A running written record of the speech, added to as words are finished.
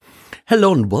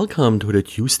Hello and welcome to the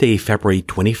Tuesday, February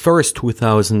 21st,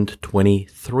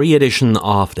 2023 edition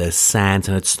of the SANS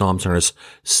and Storm Center's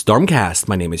StormCast.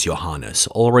 My name is Johannes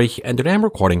Ulrich and today I'm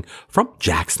recording from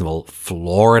Jacksonville,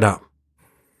 Florida.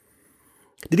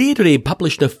 The DA today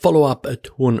published a follow-up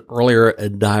to an earlier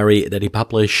diary that he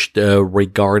published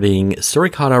regarding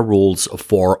Suricata rules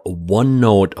for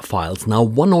OneNote files. Now,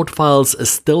 OneNote files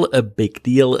is still a big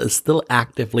deal, is still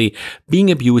actively being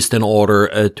abused in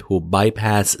order to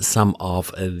bypass some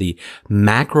of the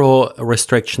macro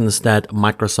restrictions that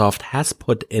Microsoft has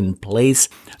put in place.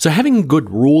 So having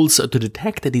good rules to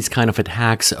detect these kind of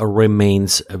attacks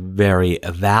remains very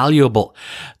valuable.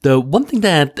 The one thing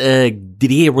that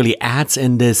DDA really adds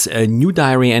in this new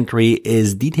diary entry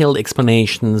is detailed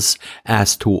explanations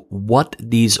as to what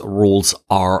these rules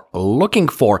are looking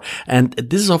for. And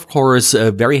this is, of course,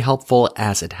 very helpful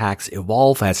as attacks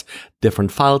evolve, as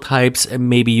different file types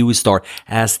may be used, or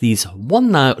as these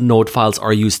OneNote files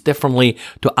are used differently,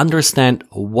 to understand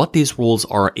what these rules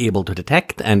are able to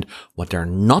detect and what they're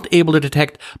not able to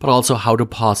detect, but also how to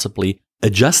possibly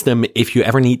adjust them if you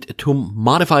ever need to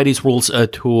modify these rules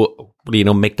to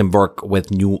make them work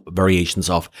with new variations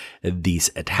of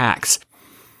these attacks.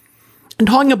 And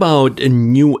talking about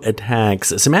new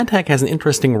attacks, Symantec has an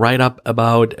interesting write-up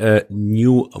about a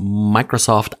new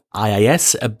Microsoft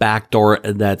IIS backdoor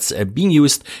that's being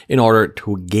used in order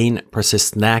to gain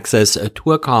persistent access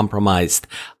to a compromised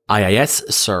IIS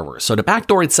server. So the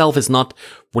backdoor itself is not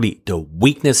really the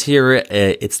weakness here.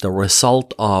 It's the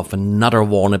result of another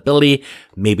vulnerability,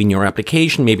 maybe in your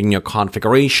application, maybe in your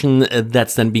configuration,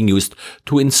 that's then being used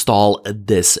to install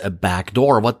this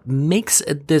backdoor. What makes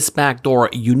this backdoor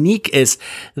unique is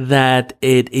that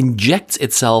it injects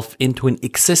itself into an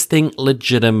existing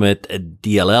legitimate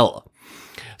DLL.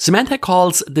 Symantec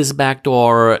calls this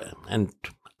backdoor, and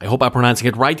I hope I'm pronouncing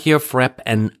it right here, FREP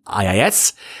and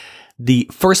IIS. The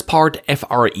first part,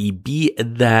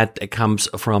 FREB, that comes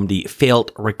from the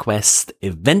failed request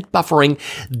event buffering.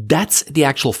 That's the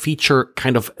actual feature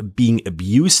kind of being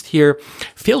abused here.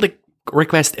 Failed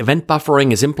request event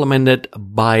buffering is implemented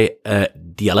by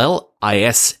DLL,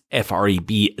 ISFREB.dll,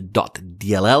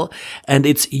 and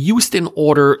it's used in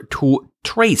order to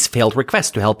trace failed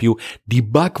requests to help you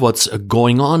debug what's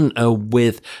going on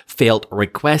with failed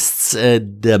requests.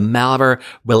 The malware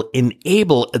will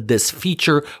enable this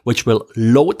feature, which will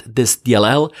load this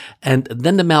DLL, and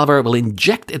then the malware will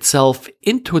inject itself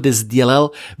into this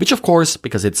DLL, which of course,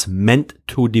 because it's meant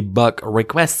to debug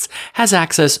requests, has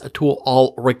access to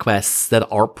all requests that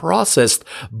are processed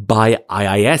by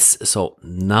IIS. So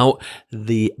now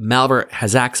the malware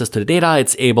has access to the data.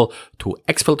 It's able to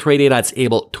exfiltrate data. It's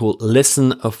able to listen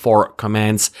for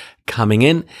commands coming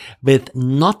in with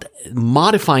not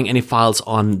modifying any files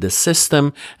on the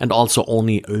system and also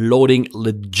only loading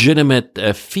legitimate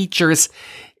features.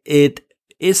 It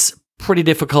is pretty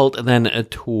difficult then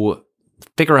to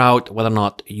figure out whether or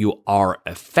not you are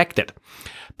affected.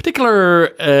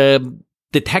 Particular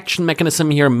detection mechanism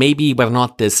here may be whether or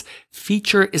not this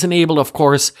feature is enabled. Of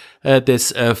course,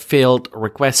 this failed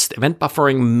request event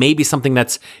buffering may be something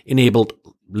that's enabled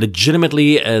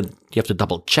legitimately. You have to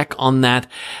double check on that.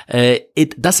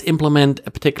 It does implement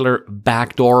a particular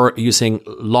backdoor using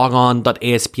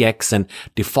logon.aspx and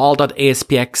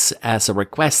default.aspx as a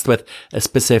request with a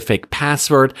specific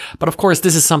password. But of course,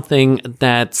 this is something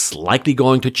that's likely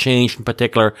going to change, in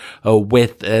particular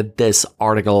with this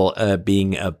article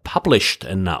being published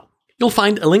now. You'll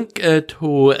find a link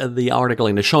to the article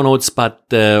in the show notes, but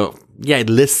it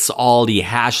lists all the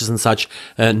hashes and such.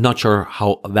 Not sure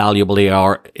how valuable they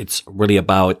are. It's really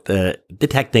about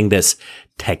detecting this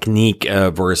technique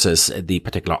versus the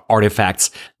particular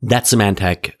artifacts that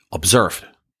Symantec observed.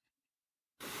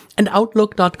 And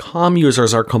Outlook.com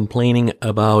users are complaining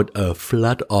about a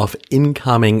flood of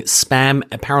incoming spam,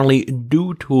 apparently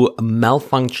due to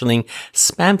malfunctioning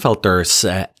spam filters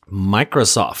at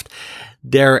Microsoft.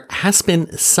 There has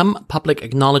been some public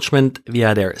acknowledgement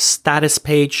via their status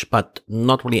page, but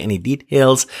not really any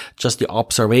details, just the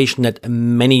observation that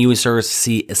many users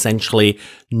see essentially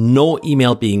no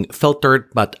email being filtered,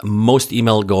 but most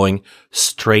email going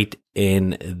straight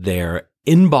in their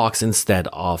inbox instead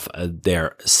of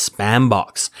their spam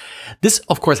box. This,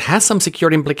 of course, has some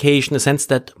security implication in the sense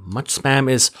that much spam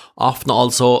is often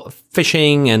also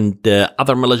phishing and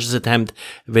other malicious attempt,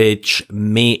 which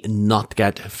may not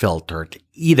get filtered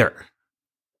either.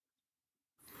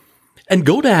 And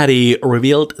GoDaddy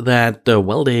revealed that,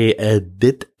 they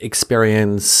did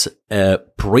experience a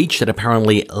breach that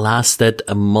apparently lasted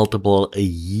multiple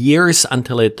years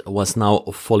until it was now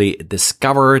fully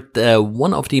discovered.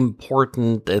 One of the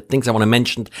important things I want to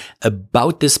mention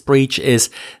about this breach is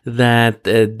that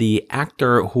the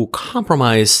actor who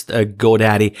compromised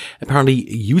GoDaddy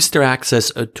apparently used their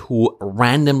access to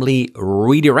randomly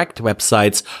redirect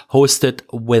websites hosted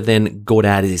within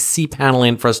GoDaddy's cPanel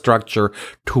infrastructure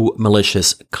to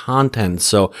malicious content.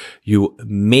 So you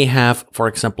may have, for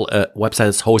example, a website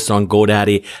that's hosted on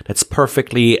GoDaddy that's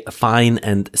perfectly fine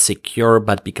and secure,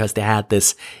 but because they had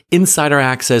this insider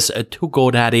access to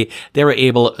GoDaddy, they were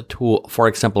able to, for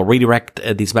example, redirect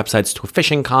these websites to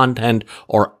phishing content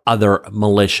or other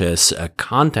malicious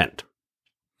content.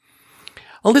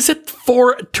 Well, that's it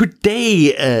for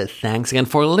today. Thanks again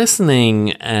for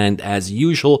listening. And as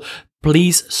usual,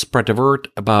 please spread the word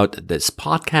about this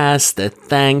podcast.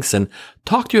 Thanks, and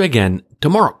talk to you again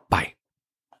tomorrow. Bye.